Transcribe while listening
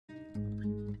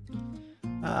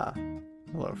Ah,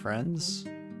 hello friends.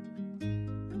 You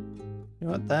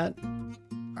know what, that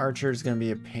archer is going to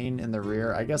be a pain in the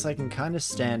rear. I guess I can kind of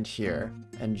stand here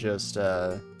and just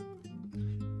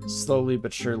slowly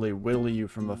but surely whittle you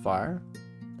from afar.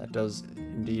 That does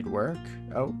indeed work.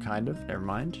 Oh, kind of, never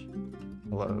mind.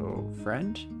 Hello,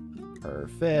 friend.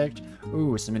 Perfect.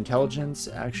 Ooh, some intelligence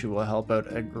actually will help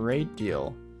out a great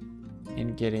deal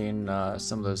in getting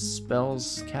some of those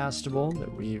spells castable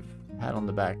that we've had on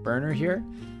the back burner here.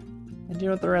 And you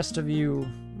know what, the rest of you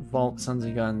Vault Sons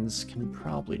of Guns can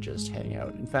probably just hang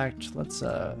out. In fact, let's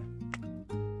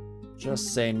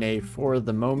just say nay for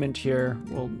the moment here.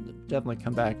 We'll definitely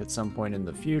come back at some point in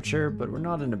the future, but we're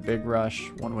not in a big rush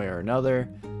one way or another.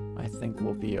 I think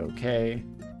we'll be okay.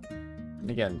 And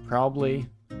again, probably...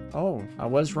 Oh, I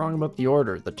was wrong about the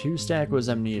order. The 2-stack was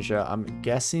Amnesia. I'm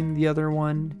guessing the other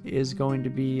one is going to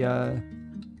be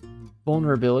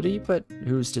Vulnerability, but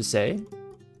who's to say?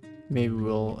 Maybe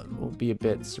we'll be a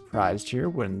bit surprised here.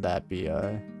 Wouldn't that be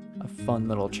a fun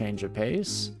little change of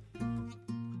pace?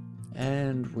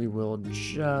 And we will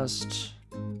just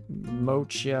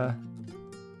moat ya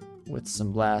with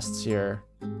some blasts here.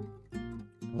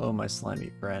 Hello, my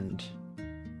slimy friend.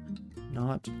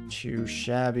 Not too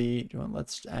shabby.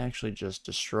 Let's actually just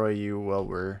destroy you while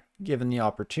we're given the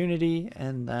opportunity,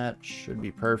 and that should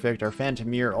be perfect. Our Phantom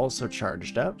Mirror also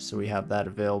charged up, so we have that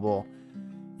available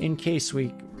in case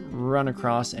we run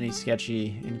across any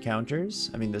sketchy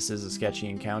encounters. I mean, this is a sketchy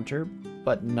encounter,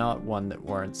 but not one that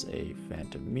warrants a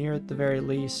Phantom Mirror at the very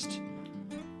least.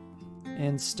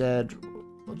 Instead,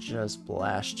 we'll just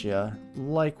blast you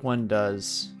like one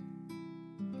does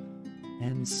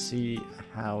and see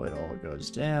how it all goes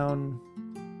down.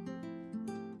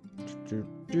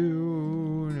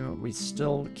 No, we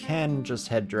still can just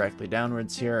head directly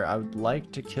downwards here. I would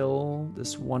like to kill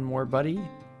this one more buddy.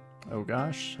 Oh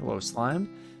gosh, hello slime.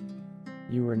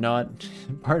 You were not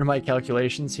part of my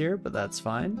calculations here, but that's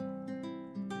fine.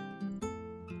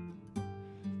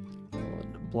 We'll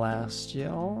blast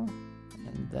y'all,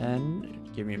 and then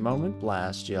give me a moment,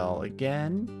 blast y'all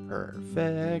again.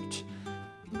 Perfect.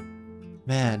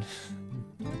 Man,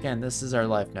 again, this is our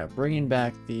life now, bringing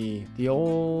back the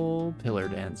old pillar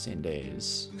dancing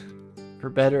days, for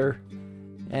better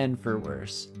and for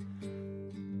worse.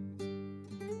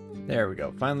 There we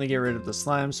go. Finally get rid of the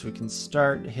slime so we can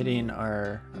start hitting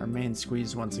our main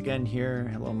squeeze once again here.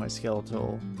 Hello, my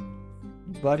skeletal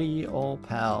buddy, old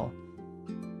pal.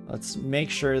 Let's make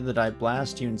sure that I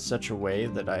blast you in such a way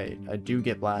that I do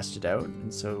get blasted out,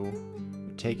 and so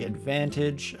we take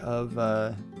advantage of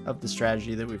the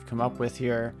strategy that we've come up with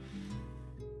here.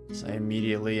 So I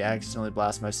immediately accidentally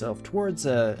blast myself towards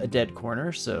a dead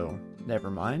corner, so never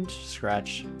mind.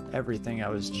 Scratch everything I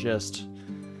was just...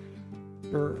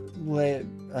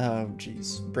 oh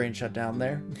geez, brain shut down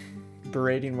there.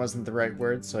 Berating wasn't the right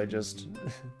word, so I just...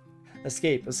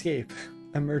 escape,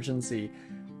 emergency.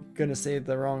 Gonna say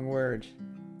the wrong word.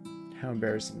 How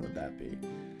embarrassing would that be?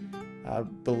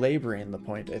 Belaboring the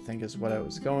point, I think, is what I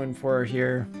was going for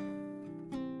here.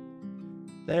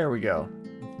 There we go.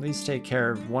 At least take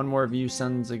care of one more of you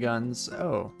Sons of Guns.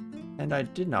 Oh, and I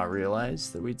did not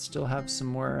realize that we'd still have some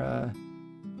more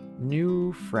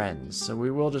new friends. So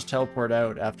we will just teleport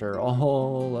out after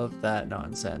all of that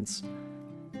nonsense.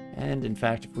 And in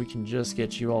fact, if we can just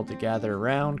get you all to gather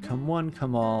around, come one,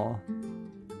 come all.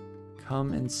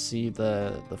 Come and see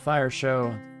the fire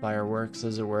show, fireworks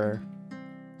as it were.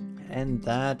 And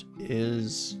that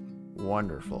is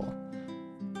wonderful.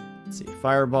 Let's see,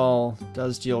 Fireball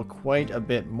does deal quite a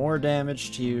bit more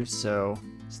damage to you, so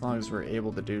as long as we're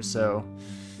able to do so.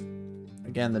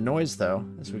 Again, the noise though,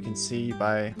 as we can see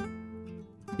by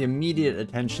the immediate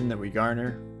attention that we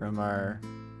garner from our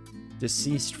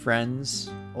deceased friends,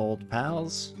 old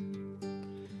pals.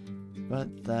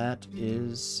 But that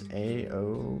is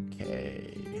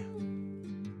a-okay.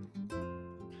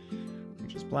 We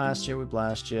just blast you, we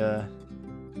blast you.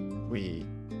 We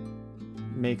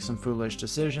make some foolish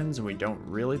decisions and we don't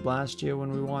really blast you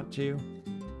when we want to.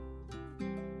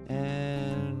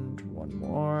 And one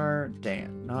more.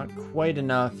 Damn, not quite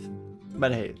enough.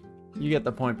 But hey, you get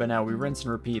the point by now. We rinse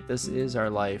and repeat. This is our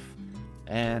life.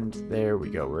 And there we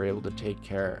go. We're able to take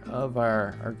care of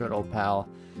our good old pal.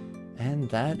 And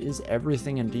that is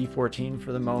everything in D14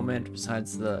 for the moment,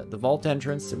 besides the vault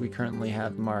entrance that we currently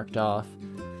have marked off.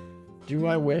 Do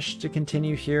I wish to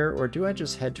continue here, or do I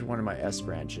just head to one of my S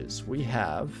branches? We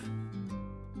have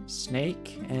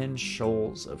Snake and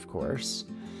Shoals, of course.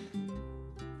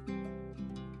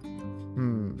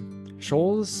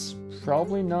 Shoals,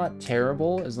 probably not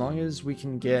terrible, as long as we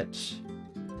can get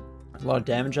a lot of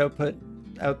damage output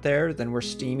out there. Then we're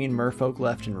steaming merfolk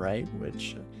left and right,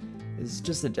 which is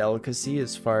just a delicacy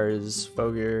as far as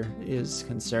Ogre is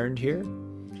concerned here.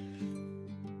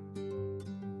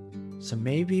 So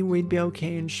maybe we'd be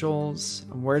okay in shoals.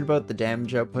 I'm worried about the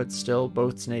damage output still,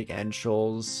 both snake and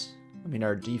shoals. I mean,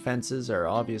 our defenses are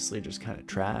obviously just kind of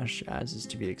trash, as is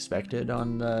to be expected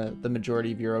on the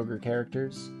majority of your Ogre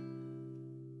characters.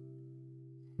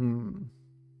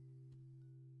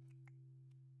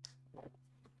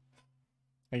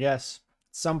 I guess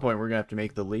at some point we're gonna have to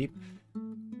make the leap,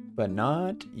 but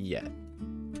not yet.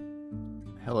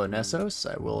 Hello, Nessos.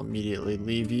 I will immediately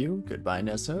leave you. Goodbye,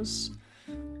 Nessos.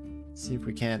 See if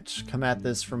we can't come at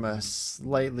this from a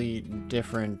slightly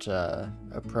different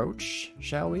approach,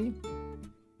 shall we?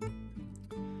 I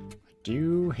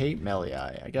do hate melee.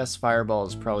 I guess Fireball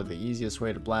is probably the easiest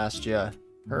way to blast you.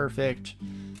 Perfect.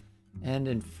 And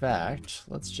in fact,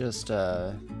 let's just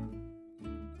let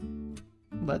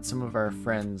some of our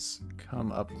friends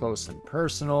come up close and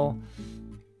personal.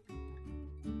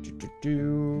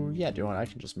 Yeah, I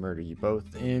can just murder you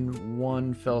both in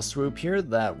one fell swoop here.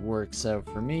 That works out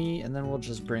for me. And then we'll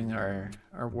just bring our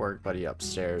warg buddy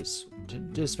upstairs to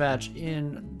dispatch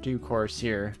in due course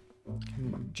here.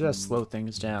 Can just slow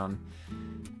things down.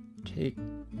 Take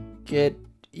it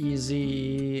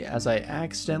easy as I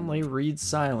accidentally read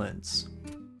silence.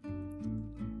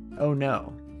 Oh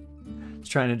no. I was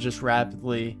trying to just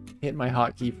rapidly hit my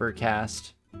hotkey for a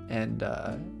cast and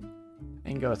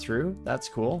go through. That's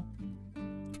cool.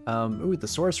 Ooh, the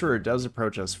sorcerer does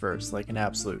approach us first like an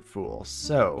absolute fool.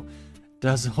 So,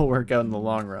 does all work out in the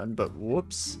long run, but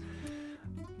whoops.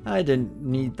 I didn't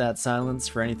need that silence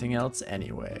for anything else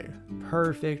anyway.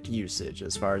 Perfect usage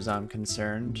as far as I'm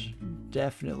concerned.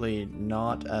 Definitely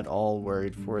not at all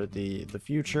worried for the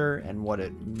future and what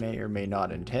it may or may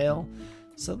not entail.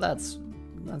 So that's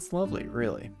lovely,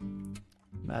 really. No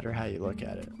matter how you look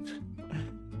at it.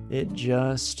 It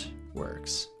just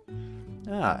works.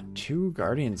 Ah, 2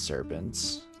 guardian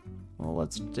serpents. Well,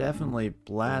 let's definitely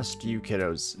blast you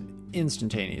kiddos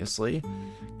instantaneously,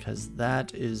 because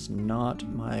that is not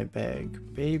my bag,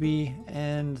 baby.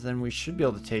 And then we should be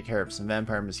able to take care of some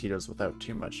vampire mosquitoes without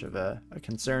too much of a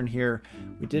concern here.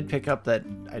 We did pick up that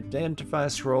identify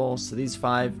scroll, so these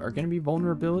 5 are going to be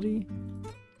vulnerability.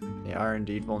 They are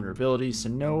indeed vulnerability, so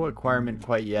no acquirement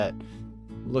quite yet.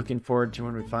 Looking forward to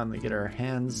when we finally get our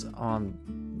hands on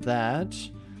that.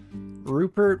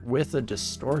 Rupert with a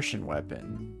distortion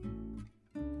weapon.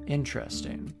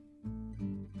 Interesting.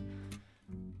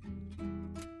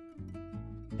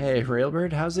 Hey,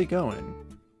 Railbird, how's it going?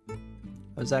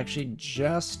 I was actually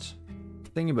just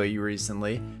thinking about you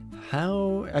recently.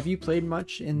 How have you played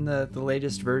much in the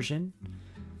latest version?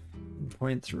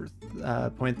 Point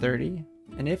 30?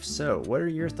 And if so, what are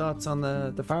your thoughts on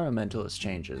the Fire Elementalist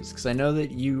changes? Because I know that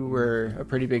you were a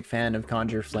pretty big fan of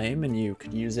Conjure Flame and you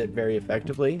could use it very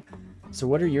effectively. So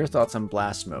what are your thoughts on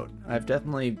Blast Mode? I've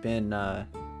definitely been, I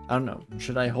don't know,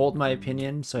 should I hold my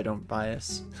opinion so I don't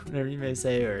bias, whatever you may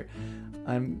say, or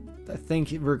I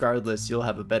think regardless you'll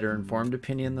have a better informed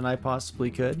opinion than I possibly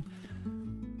could.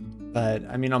 But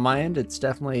I mean, on my end, it's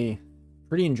definitely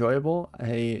pretty enjoyable.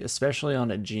 Especially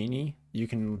on a genie, you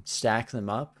can stack them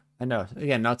up. I know,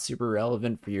 again, not super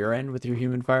relevant for your end with your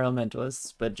human fire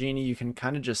elementalists, but genie, you can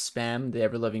kind of just spam the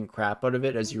ever-living crap out of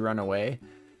it as you run away,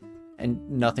 and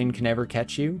nothing can ever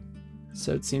catch you.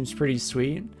 So it seems pretty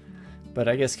sweet. But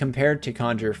I guess compared to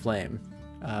Conjure Flame,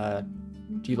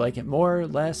 do you like it more,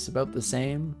 less, about the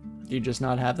same? Do you just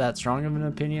not have that strong of an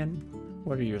opinion?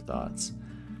 What are your thoughts?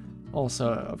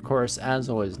 Also, of course, as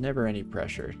always, never any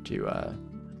pressure to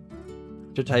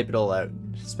type it all out,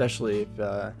 especially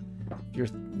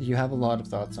if you have a lot of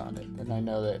thoughts on it, and I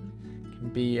know that can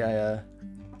be a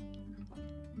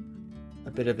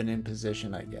bit of an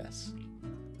imposition, I guess.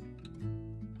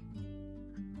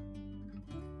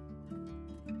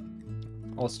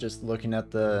 Also, just looking at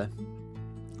the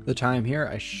time here,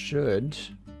 I should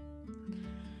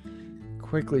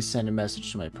quickly send a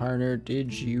message to my partner.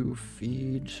 Did you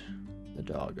feed the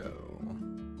doggo?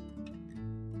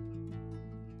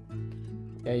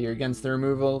 Yeah, you're against the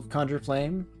removal of Conjure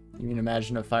Flame? You can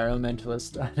imagine a fire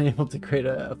elementalist unable to create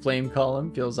a flame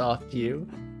column feels off to you.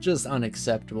 Just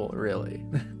unacceptable, really.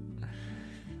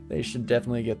 They should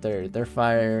definitely get their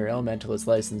fire elementalist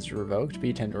license revoked.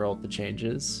 B10 to roll with the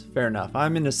changes. Fair enough.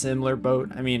 I'm in a similar boat.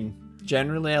 I mean,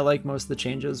 generally I like most of the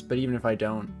changes, but even if I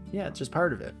don't, yeah, it's just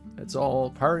part of it. It's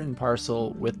all part and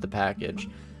parcel with the package.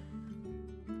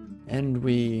 And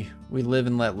we live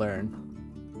and let learn.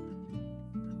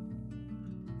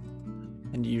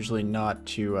 And usually not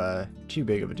too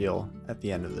big of a deal at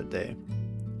the end of the day.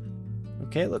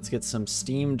 Okay, let's get some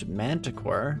steamed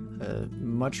manticore, a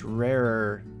much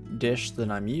rarer dish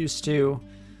than I'm used to.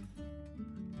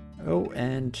 Oh,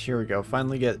 and here we go.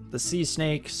 Finally get the sea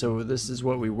snake. So this is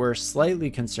what we were slightly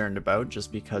concerned about,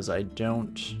 just because I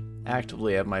don't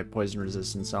actively have my poison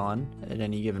resistance on at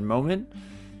any given moment.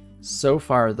 So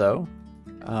far, though,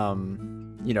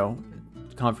 you know,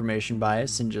 confirmation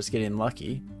bias and just getting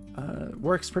lucky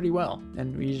works pretty well,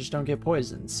 and we just don't get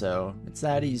poisoned. So it's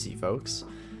that easy, folks.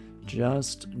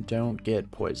 Just don't get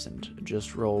poisoned.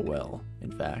 Just roll well,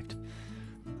 in fact.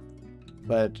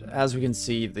 But as we can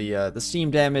see, the steam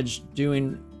damage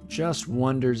doing just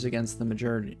wonders against the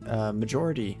majority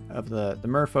of the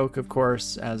merfolk, of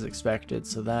course, as expected.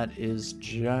 So that is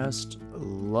just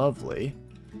lovely.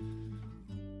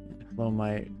 Hello,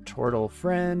 my turtle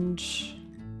friend.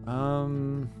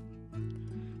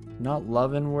 Not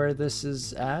loving where this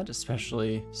is at,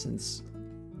 especially since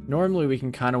normally we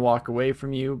can kind of walk away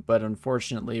from you, but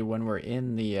unfortunately when we're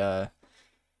in the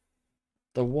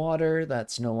water,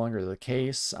 that's no longer the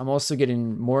case. I'm also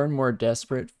getting more and more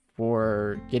desperate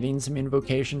for getting some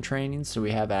invocation training, so we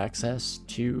have access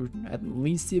to at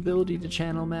least the ability to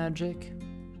channel magic.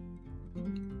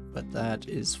 But that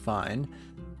is fine.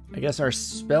 I guess our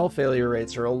spell failure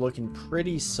rates are all looking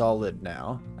pretty solid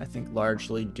now. I think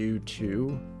largely due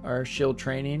to our shield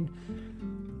training.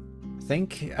 I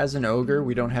think as an ogre,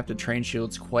 we don't have to train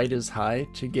shields quite as high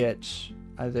to get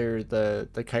either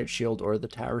the kite shield or the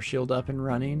tower shield up and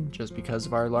running, just because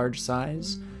of our large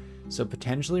size. So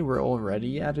potentially we're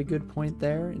already at a good point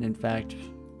there, and in fact,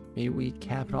 maybe we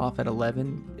cap it off at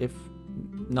 11. If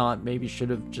not, maybe should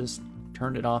have just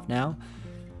turned it off now.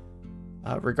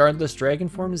 Regardless, dragon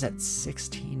form is at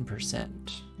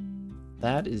 16%.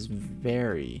 That is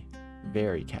very,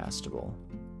 very castable.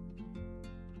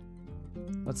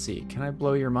 Let's see, can I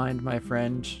blow your mind, my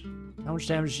friend? How much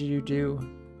damage do you do?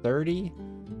 30?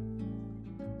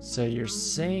 So you're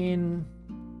saying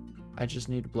I just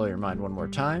need to blow your mind one more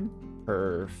time.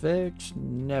 Perfect.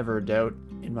 Never a doubt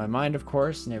in my mind, of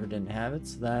course. Never didn't have it,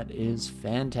 so that is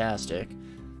fantastic.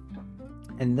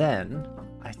 And then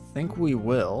I think we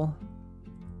will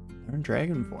learn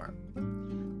dragon form.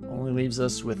 Only leaves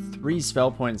us with 3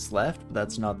 spell points left, but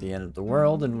that's not the end of the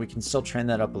world, and we can still train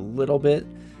that up a little bit.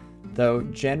 Though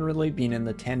generally being in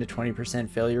the 10 to 20%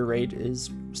 failure rate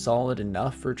is solid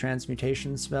enough for a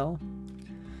transmutation spell.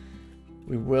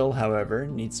 We will, however,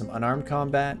 need some unarmed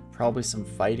combat, probably some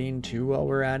fighting too while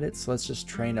we're at it, so let's just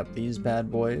train up these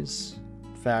bad boys.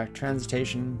 In fact,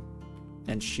 transmutation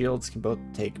and shields can both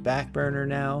take backburner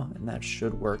now, and that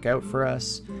should work out for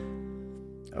us.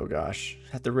 Oh gosh,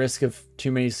 at the risk of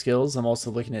too many skills, I'm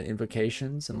also looking at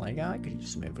invocations and like, I could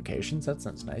use some invocations. That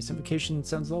sounds nice. Invocation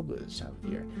sounds lovely this time of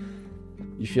year.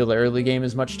 You feel the early game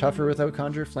is much tougher without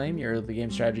Conjure Flame. Your early game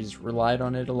strategies relied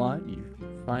on it a lot. You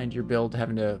find your build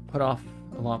having to put off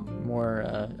a lot more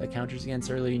encounters against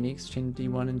early uniques between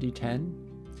D1 and D10.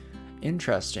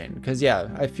 Interesting, because yeah,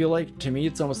 I feel like to me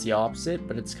it's almost the opposite,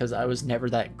 but it's because I was never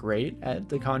that great at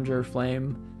the Conjure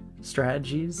Flame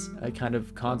strategies. I kind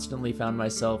of constantly found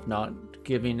myself not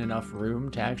giving enough room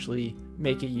to actually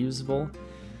make it usable.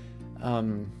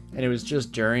 And it was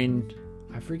just during,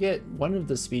 I forget, one of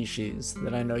the species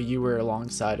that I know you were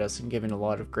alongside us and giving a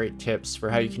lot of great tips for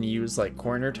how you can use like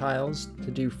corner tiles to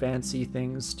do fancy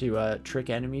things to trick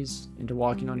enemies into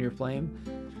walking on your flame.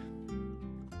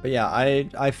 But yeah,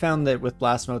 I found that with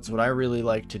blast motes, what I really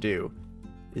like to do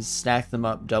is stack them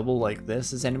up double like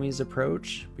this as enemies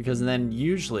approach, because then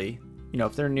usually, you know,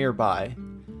 if they're nearby,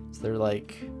 so they're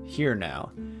like here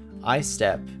now, I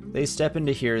step, they step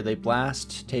into here, they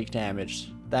blast, take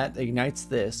damage, that ignites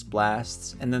this,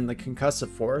 blasts, and then the concussive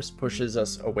force pushes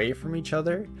us away from each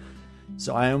other.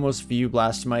 So I almost view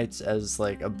blast mites as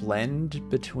like a blend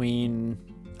between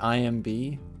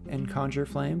IMB and Conjure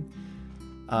Flame.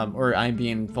 Or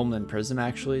IMB and Fulminant Prism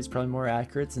actually is probably more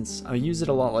accurate, since I use it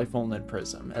a lot like Fulminant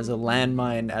Prism as a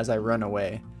landmine as I run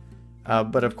away.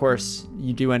 But of course,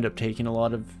 you do end up taking a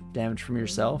lot of damage from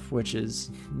yourself, which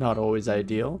is not always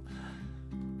ideal.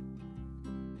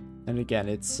 And again,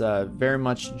 it's very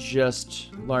much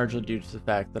just largely due to the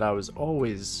fact that I was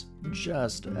always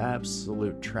just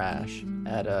absolute trash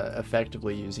at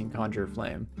effectively using Conjure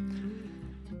Flame.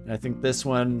 And I think this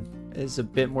one is a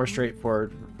bit more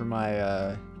straightforward for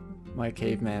my my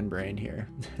caveman brain here.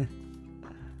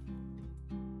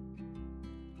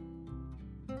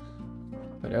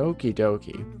 But okie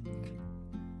dokie.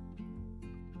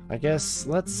 I guess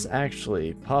let's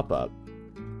actually pop up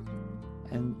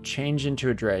and change into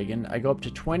a dragon. I go up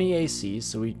to 20 AC,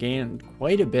 so we gain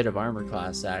quite a bit of armor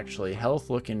class actually. Health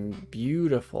looking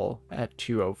beautiful at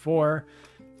 204.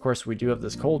 Of course, we do have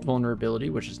this cold vulnerability,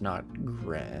 which is not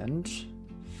grand.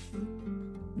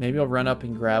 Maybe I'll run up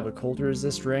and grab a cold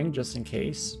resist ring just in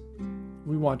case.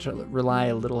 we want to rely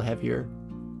a little heavier.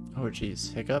 Oh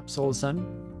geez, hiccup, Soul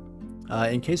Sun.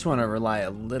 In case we want to rely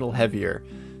a little heavier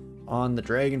on the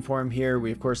dragon form here,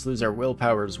 we of course lose our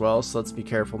willpower as well, so let's be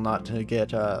careful not to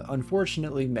get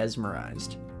unfortunately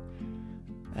mesmerized,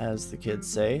 as the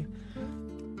kids say.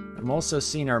 I'm also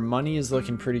seeing our money is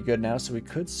looking pretty good now, so we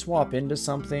could swap into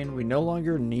something. We no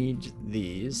longer need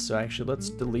these, so actually let's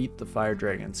delete the fire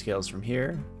dragon scales from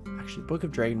here. Actually, Book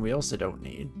of Dragon we also don't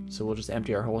need, so we'll just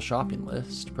empty our whole shopping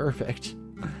list. Perfect.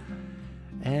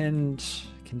 And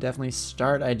can definitely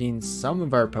start IDing some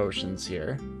of our potions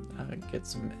here. Get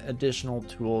some additional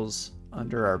tools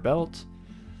under our belt.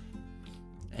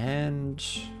 And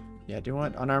yeah, do you know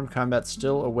what? Unarmed combat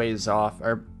still a ways off.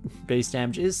 Our base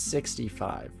damage is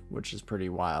 65, which is pretty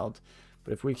wild.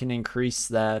 But if we can increase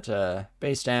that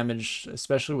base damage,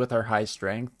 especially with our high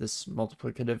strength, this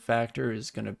multiplicative factor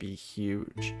is going to be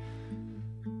huge.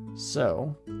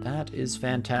 So that is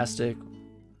fantastic.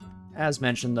 As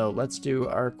mentioned though, let's do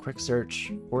our quick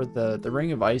search for the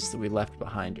ring of ice that we left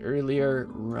behind earlier.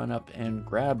 Run up and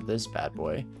grab this bad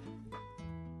boy.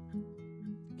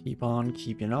 Keep on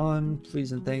keeping on.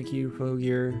 Please and thank you,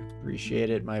 Fogier. Appreciate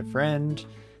it, my friend.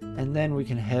 And then we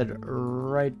can head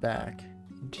right back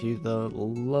into the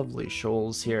lovely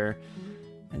shoals here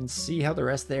and see how the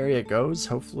rest of the area goes.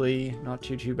 Hopefully not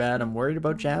too bad. I'm worried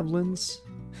about javelins.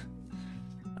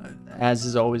 As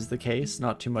is always the case,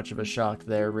 not too much of a shock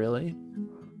there, really.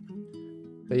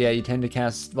 But yeah, you tend to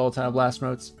cast Volatile Blast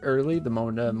Motes early, the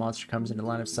moment a monster comes into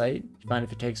line of sight. You find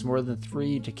if it takes more than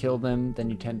 3 to kill them, then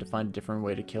you tend to find a different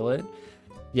way to kill it.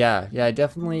 Yeah,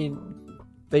 definitely,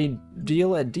 they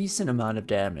deal a decent amount of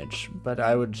damage, but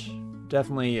I would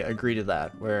definitely agree to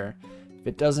that, where if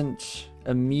it doesn't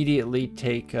immediately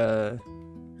take, or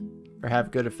have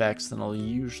good effects, then I'll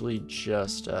usually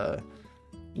just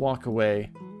walk away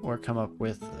or come up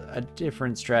with a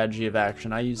different strategy of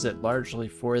action. I use it largely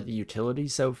for the utility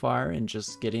so far, and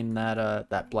just getting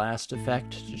that blast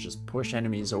effect to just push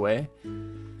enemies away.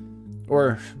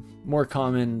 Or more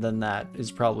common than that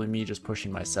is probably me just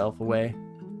pushing myself away,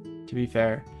 to be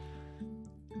fair.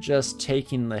 Just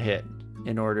taking the hit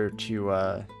in order to,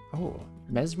 oh,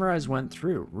 Mesmerize went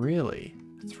through, really?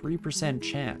 3%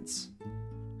 chance.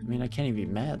 I mean, I can't even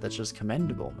be mad, that's just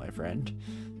commendable, my friend.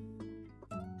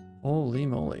 Holy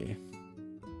moly.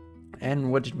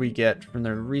 And what did we get from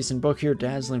the recent book here?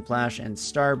 Dazzling Flash and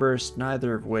Starburst,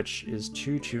 neither of which is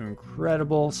too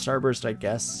incredible. Starburst, I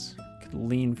guess, could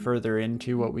lean further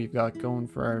into what we've got going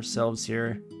for ourselves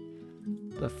here.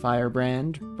 The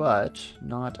Firebrand, but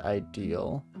not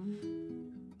ideal.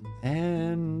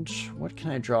 And what can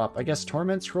I drop? I guess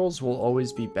Torment Scrolls will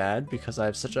always be bad because I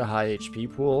have such a high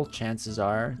HP pool. Chances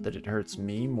are that it hurts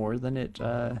me more than it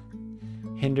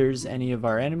hinders any of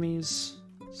our enemies.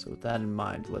 So with that in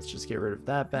mind, let's just get rid of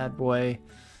that bad boy.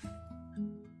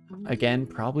 Again,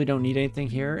 probably don't need anything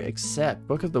here, except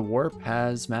Book of the Warp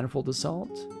has Manifold Assault.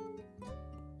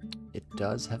 It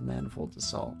does have Manifold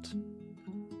Assault.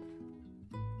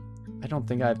 I don't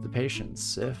think I have the patience,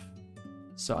 Sif.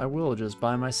 So I will just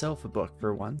buy myself a book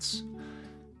for once.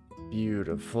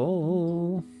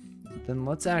 Beautiful. Then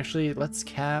let's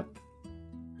cap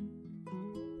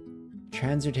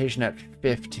Transmutation at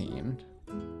 15.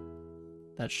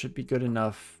 That should be good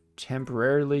enough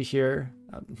temporarily here.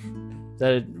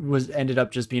 That it ended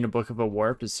up just being a Book of a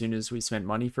Warp as soon as we spent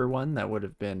money for one. That would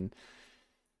have been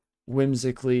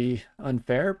whimsically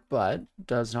unfair, but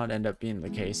does not end up being the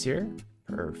case here.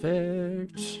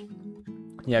 Perfect.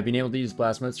 Yeah, being able to use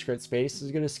Blast Motes to crit space is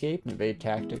a good escape, and evade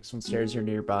tactics when stairs are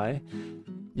nearby.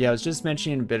 Yeah, I was just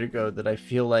mentioning a bit ago that I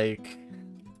feel like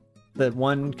that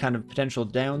one kind of potential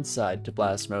downside to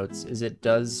Blast Motes is it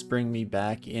does bring me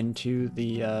back into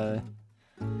the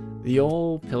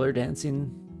old pillar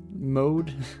dancing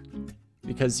mode,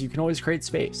 because you can always create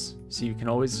space, so you can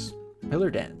always pillar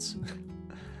dance,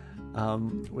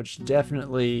 which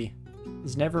definitely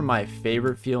is never my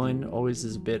favorite feeling, always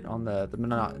is a bit on the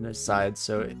monotonous side,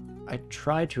 so I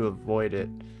try to avoid it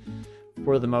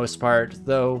for the most part,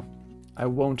 though I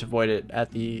won't avoid it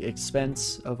at the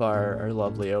expense of our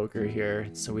lovely Ogre here,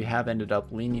 so we have ended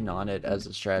up leaning on it as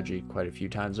a strategy quite a few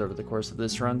times over the course of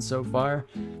this run so far,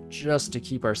 just to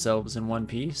keep ourselves in one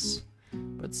piece,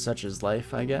 but such is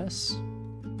life, I guess.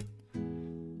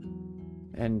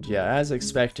 And yeah, as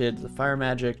expected, the fire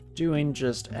magic doing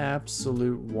just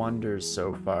absolute wonders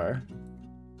so far.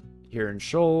 Here in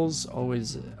Shoals,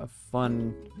 always a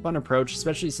fun approach,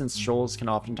 especially since Shoals can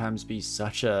oftentimes be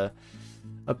such a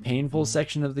painful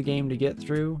section of the game to get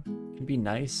through. It can be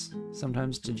nice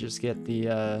sometimes to just get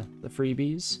the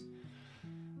freebies.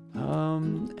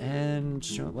 And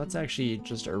you know, let's actually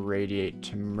just irradiate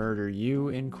to murder you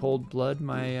in cold blood,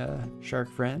 my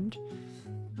shark friend.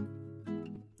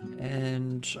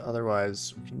 And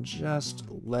otherwise, we can just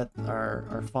let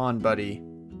our fawn buddy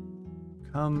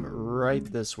come right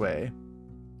this way.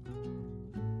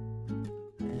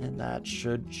 And that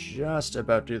should just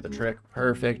about do the trick.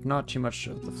 Perfect. Not too much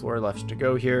of the floor left to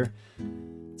go here.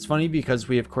 It's funny because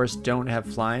we, of course, don't have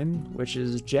flying, which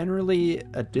is generally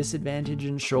a disadvantage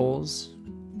in shoals,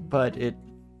 but it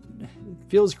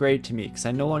feels great to me because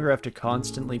I no longer have to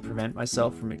constantly prevent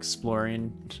myself from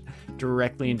exploring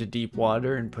directly into deep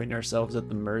water and putting ourselves at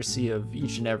the mercy of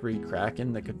each and every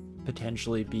kraken that could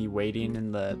potentially be waiting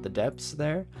in the depths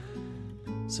there.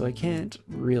 So I can't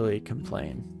really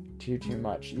complain too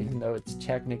much, even though it's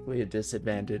technically a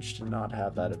disadvantage to not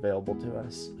have that available to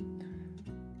us.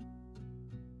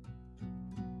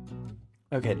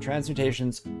 Okay,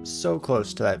 transmutation's so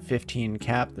close to that 15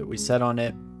 cap that we set on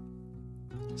it.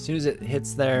 As soon as it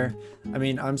hits there, I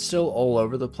mean, I'm still all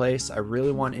over the place. I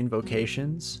really want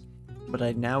invocations, but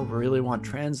I now really want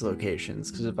translocations,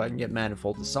 because if I can get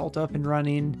Manifold Assault up and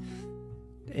running,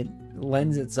 it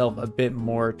lends itself a bit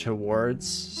more towards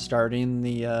starting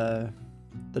the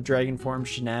dragon form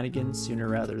shenanigans sooner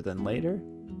rather than later.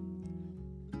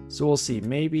 So we'll see,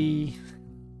 maybe...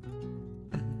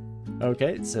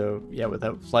 Okay, so yeah,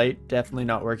 without flight, definitely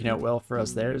not working out well for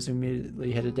us there as we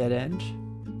immediately hit a dead end.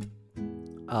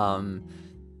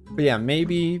 But yeah,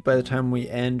 maybe by the time we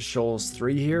end Shoals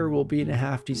 3 here, we'll be in a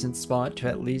half decent spot to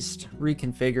at least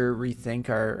reconfigure, rethink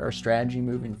our strategy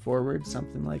moving forward,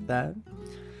 something like that.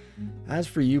 As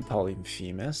for you,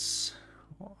 Polyphemus,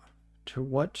 to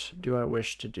what do I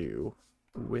wish to do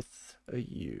with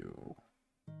you?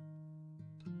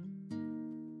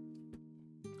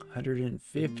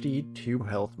 152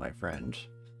 health, my friend.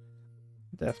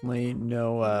 Definitely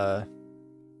no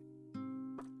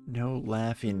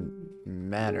laughing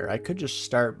matter. I could just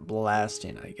start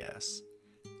blasting, I guess,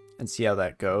 and see how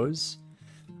that goes.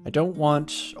 I don't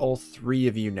want all three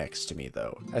of you next to me,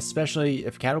 though. Especially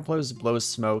if Caterpillars blows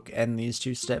smoke and these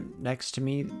two step next to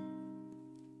me.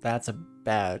 That's a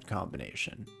bad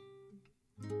combination.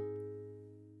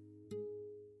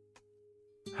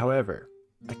 However,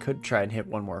 I could try and hit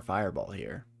one more fireball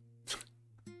here.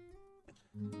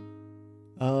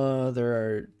 There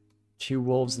are two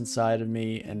wolves inside of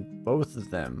me, and both of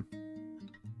them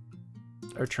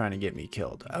are trying to get me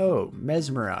killed. Oh,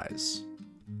 mesmerize.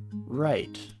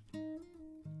 Right.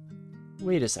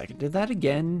 Wait a second, did that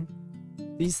again?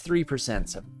 These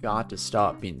 3% have got to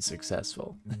stop being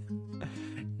successful.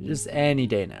 Just any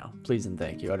day now. Please and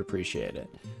thank you, I'd appreciate it.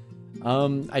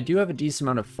 I do have a decent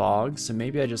amount of fog, so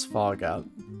maybe I just fog up.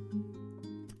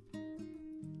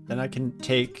 Then I can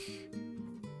take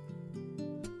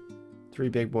 3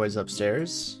 big boys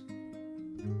upstairs.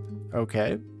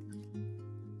 Okay.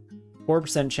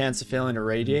 4% chance of failing to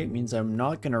radiate means I'm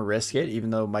not going to risk it, even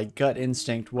though my gut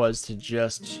instinct was to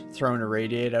just throw an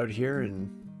irradiate out here and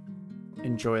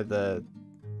enjoy the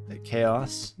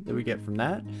chaos that we get from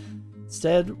that.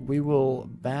 Instead, we will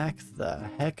back the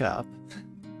heck up.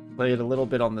 Play it a little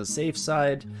bit on the safe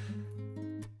side.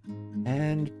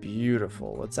 And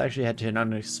beautiful. Let's actually head to an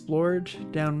unexplored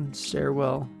down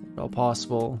stairwell, if all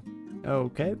possible.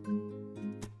 Okay.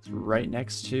 It's right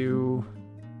next to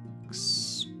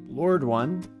explored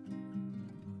one.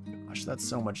 Gosh, that's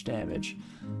so much damage.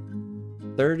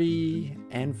 30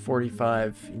 and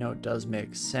 45, you know, it does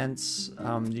make sense.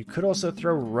 You could also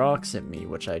throw rocks at me,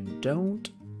 which I don't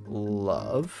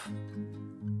love.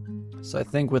 So I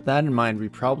think with that in mind, we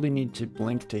probably need to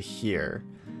blink to here.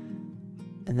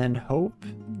 And then hope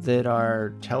that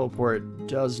our teleport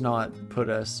does not put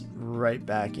us right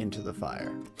back into the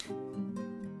fire.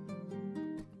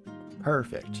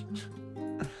 Perfect.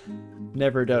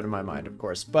 Never a doubt in my mind, of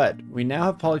course. But we now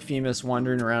have Polyphemus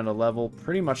wandering around a level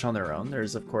pretty much on their own.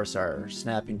 There's, of course, our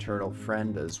snapping turtle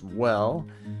friend as well.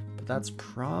 But that's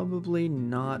probably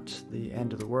not the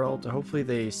end of the world. Hopefully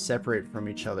they separate from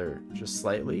each other just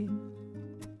slightly.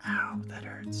 Ow, that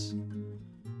hurts.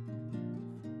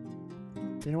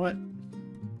 You know what?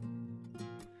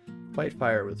 Fight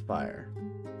fire with fire,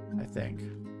 I think.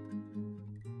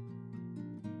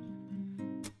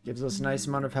 Gives us a nice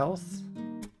amount of health.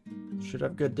 Should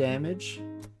have good damage.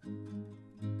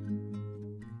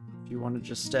 If you want to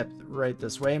just step right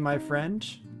this way, my friend.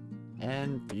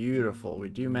 And beautiful. We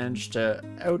do manage to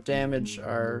out-damage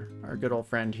our good old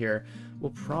friend here.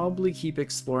 We'll probably keep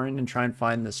exploring and try and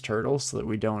find this turtle so that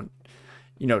we don't,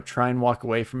 you know, try and walk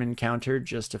away from encounter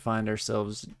just to find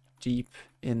ourselves deep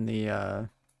in the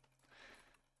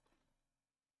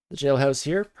The jailhouse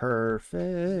here,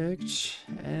 perfect.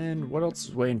 And what else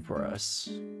is waiting for us?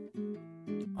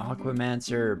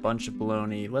 Aquamancer, a bunch of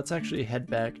baloney. Let's actually head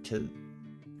back to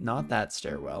not that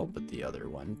stairwell, but the other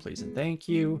one, please and thank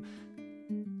you.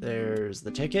 There's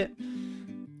the ticket.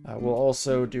 We'll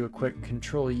also do a quick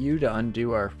Control U to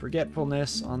undo our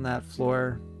forgetfulness on that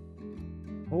floor.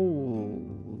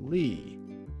 Holy.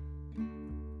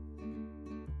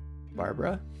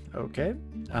 Barbara, okay.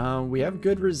 We have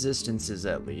good resistances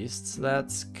at least, so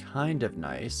that's kind of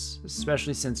nice,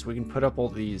 especially since we can put up all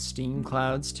these steam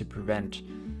clouds to prevent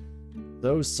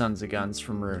those sons of guns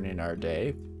from ruining our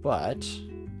day, but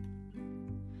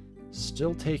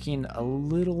still taking a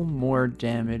little more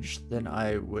damage than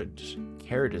I would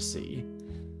care to see.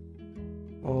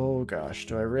 Oh gosh,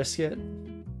 do I risk it?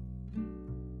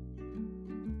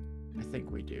 I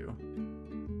think we do.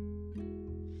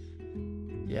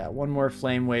 Yeah, one more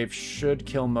flame wave should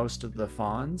kill most of the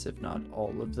fawns, if not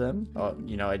all of them. Oh,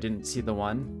 you know, I didn't see the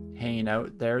one hanging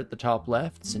out there at the top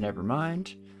left, so never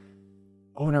mind.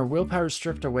 Oh, and our willpower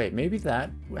stripped away. Maybe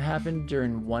that happened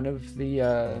during one of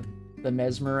the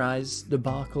mesmerized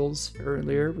debacles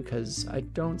earlier, because I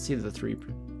don't see the 3.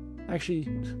 Actually,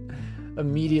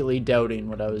 immediately doubting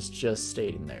what I was just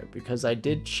stating there, because I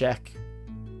did check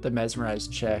the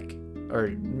mesmerized check, or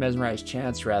mesmerized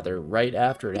chance rather, right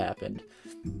after it happened,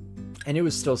 and it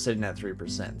was still sitting at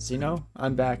 3%. So, you know,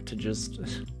 I'm back to just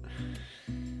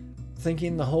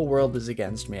thinking the whole world is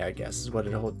against me, I guess, is what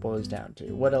it all boils down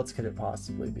to. What else could it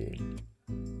possibly be?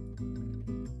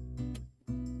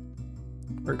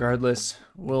 Regardless,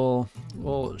 we'll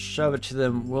shove it to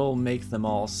them, we'll make them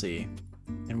all see,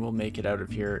 and we'll make it out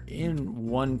of here in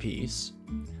one piece.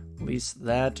 At least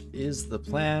that is the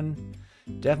plan.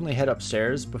 Definitely head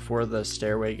upstairs before the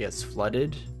stairway gets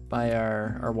flooded by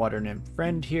our water nymph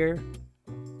friend here.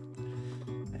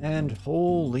 And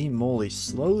holy moly,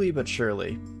 slowly but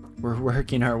surely, we're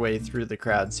working our way through the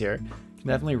crowds here. Can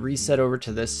definitely reset over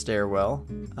to this stairwell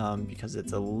because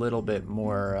it's a little bit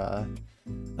more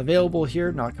available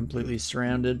here, not completely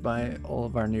surrounded by all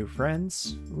of our new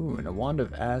friends. Ooh, and a wand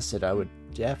of acid I would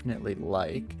definitely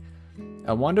like.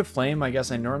 A wand of flame, I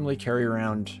guess I normally carry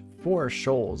around for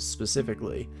shoals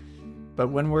specifically, but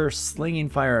when we're slinging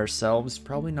fire ourselves,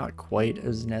 probably not quite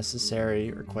as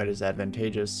necessary or quite as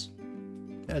advantageous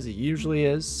as it usually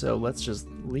is, so let's just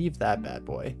leave that bad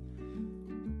boy.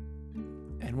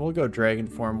 And we'll go dragon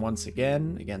form once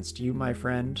again against you, my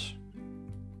friend.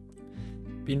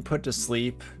 Being put to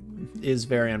sleep is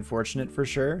very unfortunate for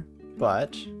sure,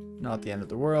 but not the end of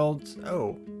the world.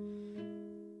 Oh.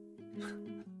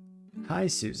 Hi,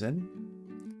 Susan,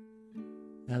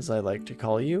 as I like to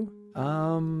call you.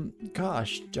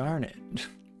 Gosh darn it.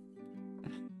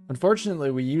 Unfortunately,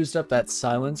 we used up that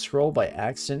silence scroll by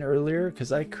accident earlier,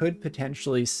 because I could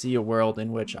potentially see a world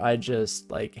in which I just,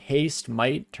 like, haste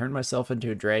might turn myself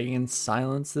into a dragon,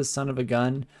 silence this son of a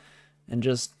gun, and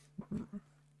just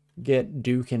get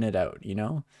duking it out, you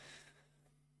know?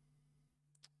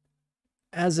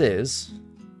 As is,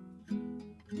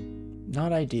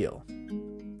 not ideal.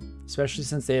 Especially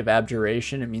since they have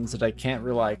abjuration, it means that I can't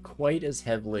rely quite as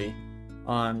heavily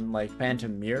on, like,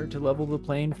 Phantom Mirror to level the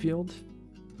playing field.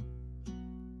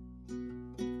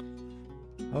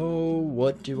 Oh,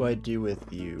 what do I do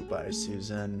with you, by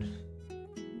Susan?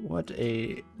 What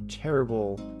a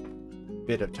terrible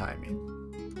bit of timing.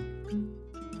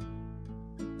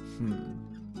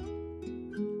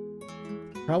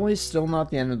 Probably still not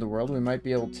the end of the world. We might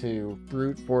be able to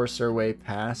brute force our way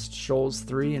past Shoals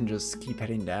 3 and just keep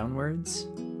heading downwards.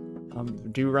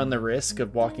 Do run the risk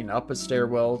of walking up a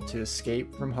stairwell to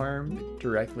escape from harm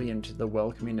directly into the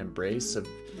welcoming embrace of,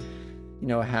 you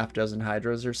know, a half dozen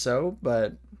hydras or so,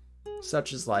 but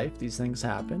such is life. These things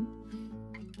happen.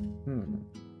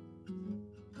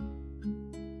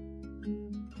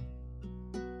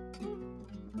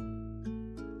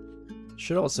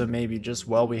 Should also maybe, just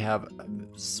while we have a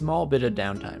small bit of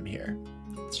downtime here,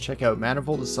 let's check out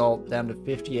Manifold Assault down to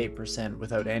 58%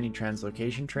 without any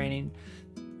translocation training.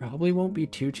 Probably won't be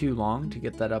too long to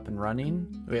get that up and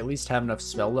running. We at least have enough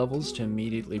spell levels to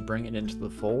immediately bring it into the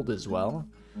fold as well.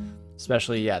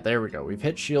 Especially, yeah, there we go. We've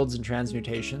hit shields and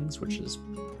transmutations, which is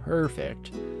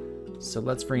perfect. So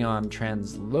let's bring on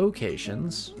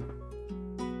translocations.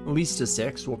 At least to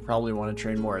 6. We'll probably want to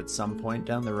train more at some point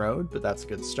down the road, but that's a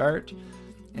good start.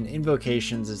 And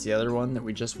invocations is the other one that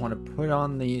we just want to put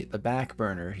on the back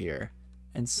burner here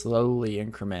and slowly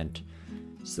increment,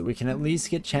 so that we can at least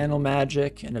get channel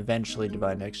magic and eventually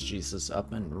divine exegesis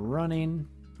up and running.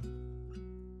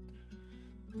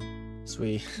 So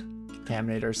we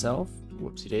contaminate ourselves.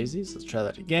 Whoopsie daisies. Let's try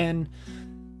that again.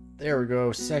 There we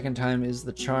go. Second time is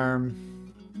the charm.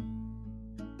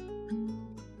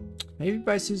 Maybe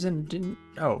by Susan didn't...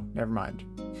 Oh, never mind.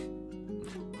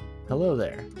 Hello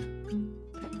there.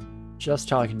 Just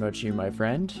talking about you, my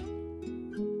friend.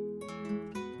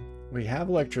 We have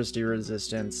electricity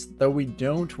resistance, though we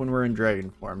don't when we're in dragon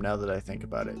form, now that I think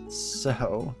about it.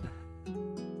 So,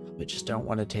 we just don't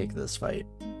want to take this fight.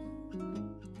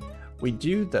 We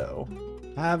do, though,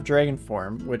 have dragon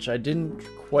form, which I didn't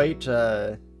quite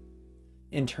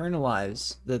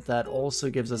internalize that also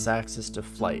gives us access to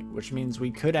flight, which means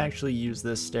we could actually use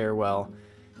this stairwell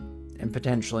and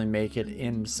potentially make it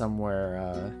in somewhere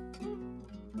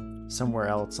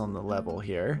else on the level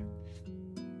here.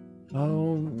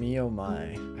 Oh me, oh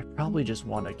my. I probably just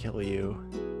want to kill you.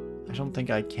 I don't think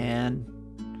I can,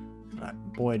 but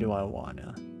boy do I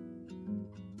wanna.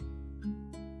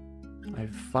 I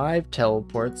have 5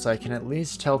 teleports, so I can at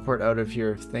least teleport out of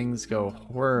here if things go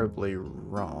horribly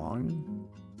wrong.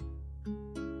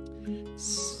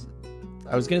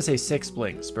 I was gonna say 6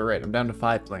 blinks, but right, I'm down to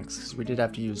 5 blinks, because we did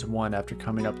have to use 1 after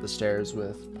coming up the stairs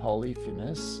with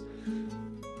Polyphemus.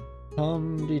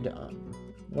 Dum-de-dum.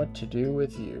 What to do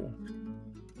with you?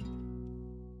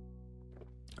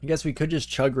 I guess we could just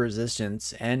chug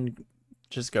resistance and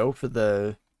just go for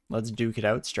the let's duke it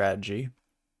out strategy.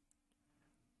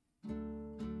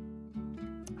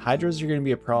 Hydras are going to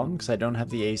be a problem because I don't have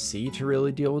the AC to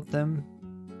really deal with them.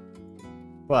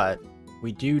 But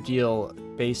we do deal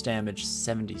base damage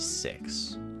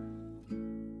 76.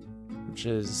 Which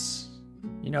is,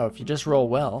 you know, if you just roll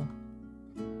well,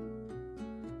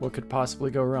 what could possibly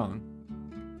go wrong?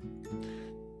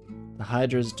 The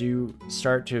Hydras do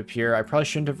start to appear. I probably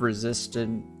shouldn't have probably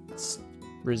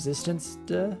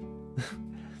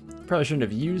shouldn't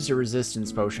have used a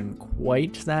resistance potion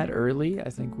quite that early.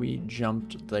 I think we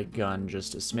jumped the gun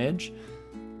just a smidge.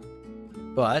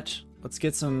 But let's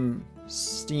get some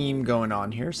steam going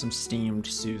on here, some steamed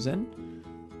Susan.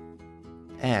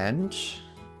 And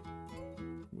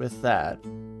with that,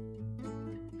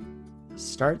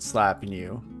 start slapping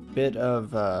you. Bit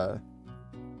of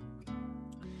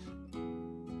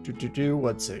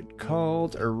what's it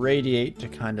called? Irradiate to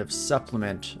kind of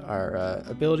supplement our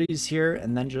abilities here,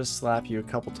 and then just slap you a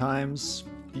couple times.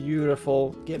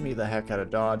 Beautiful. Get me the heck out of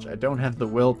dodge. I don't have the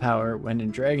willpower when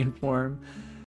in dragon form.